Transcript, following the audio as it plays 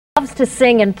Loves to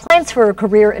sing and plans for a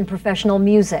career in professional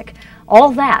music.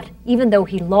 All that, even though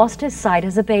he lost his sight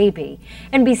as a baby.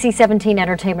 NBC 17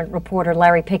 entertainment reporter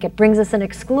Larry Pickett brings us an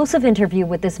exclusive interview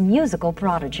with this musical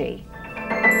prodigy.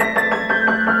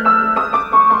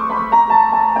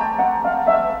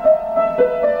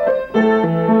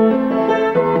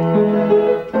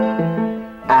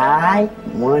 I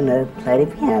want to play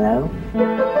the piano.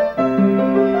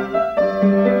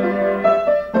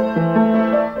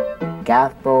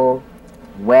 Gospel,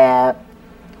 rap,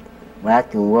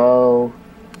 rock and roll.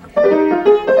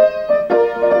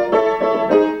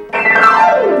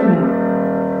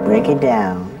 Break it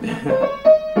down.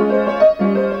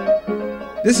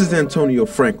 This is Antonio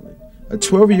Franklin, a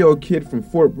 12-year-old kid from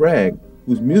Fort Bragg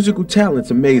whose musical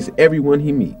talents amaze everyone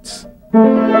he meets.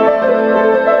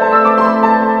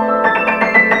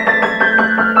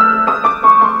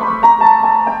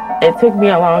 It took me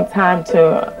a long time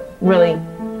to really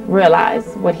realize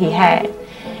what he had,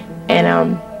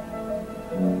 and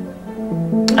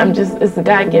it's a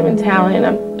God-given talent,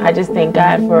 and I just thank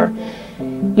God for,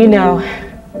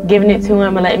 giving it to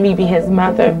him and letting me be his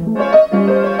mother.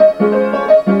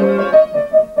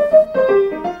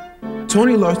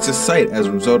 Tony lost his sight as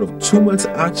a result of 2 months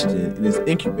of oxygen in his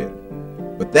incubator,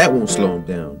 but that won't slow him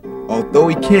down. Although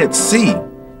he can't see,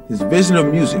 his vision of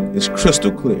music is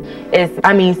crystal clear.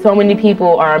 So many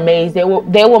people are amazed. They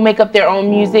will make up their own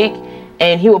music,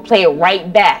 and he will play it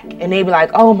right back, and they be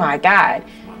like, "Oh my God!"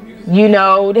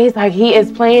 It's like he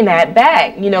is playing that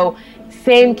back.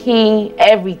 Same key,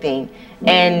 everything,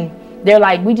 and they're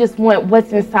like, "We just want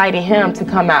what's inside of him to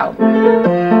come out."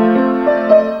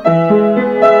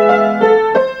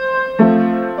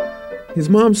 His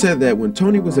mom said that when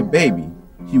Tony was a baby,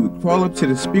 he would crawl up to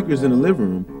the speakers in the living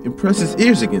room and press his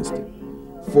ears against it.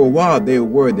 For a while, they were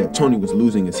worried that Tony was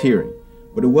losing his hearing.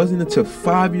 But it wasn't until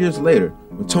 5 years later,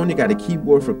 when Tony got a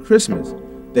keyboard for Christmas,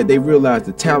 that they realized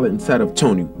the talent inside of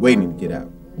Tony waiting to get out.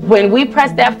 When we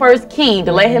pressed that first key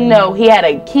to let him know he had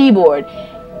a keyboard,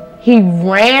 he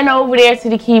ran over there to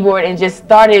the keyboard and just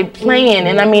started playing.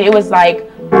 And it was like...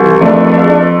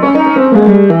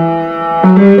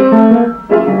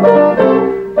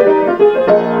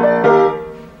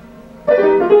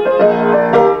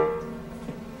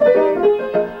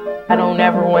 I don't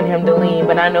ever want him to leave,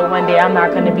 but I know one day I'm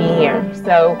not going to be here.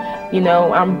 So,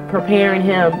 I'm preparing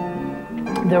him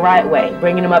the right way,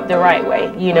 bringing him up the right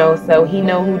way, so he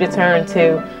know who to turn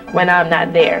to when I'm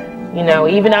not there.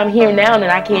 Even I'm here now and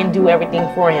I can't do everything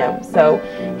for him. So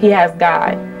he has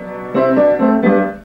God.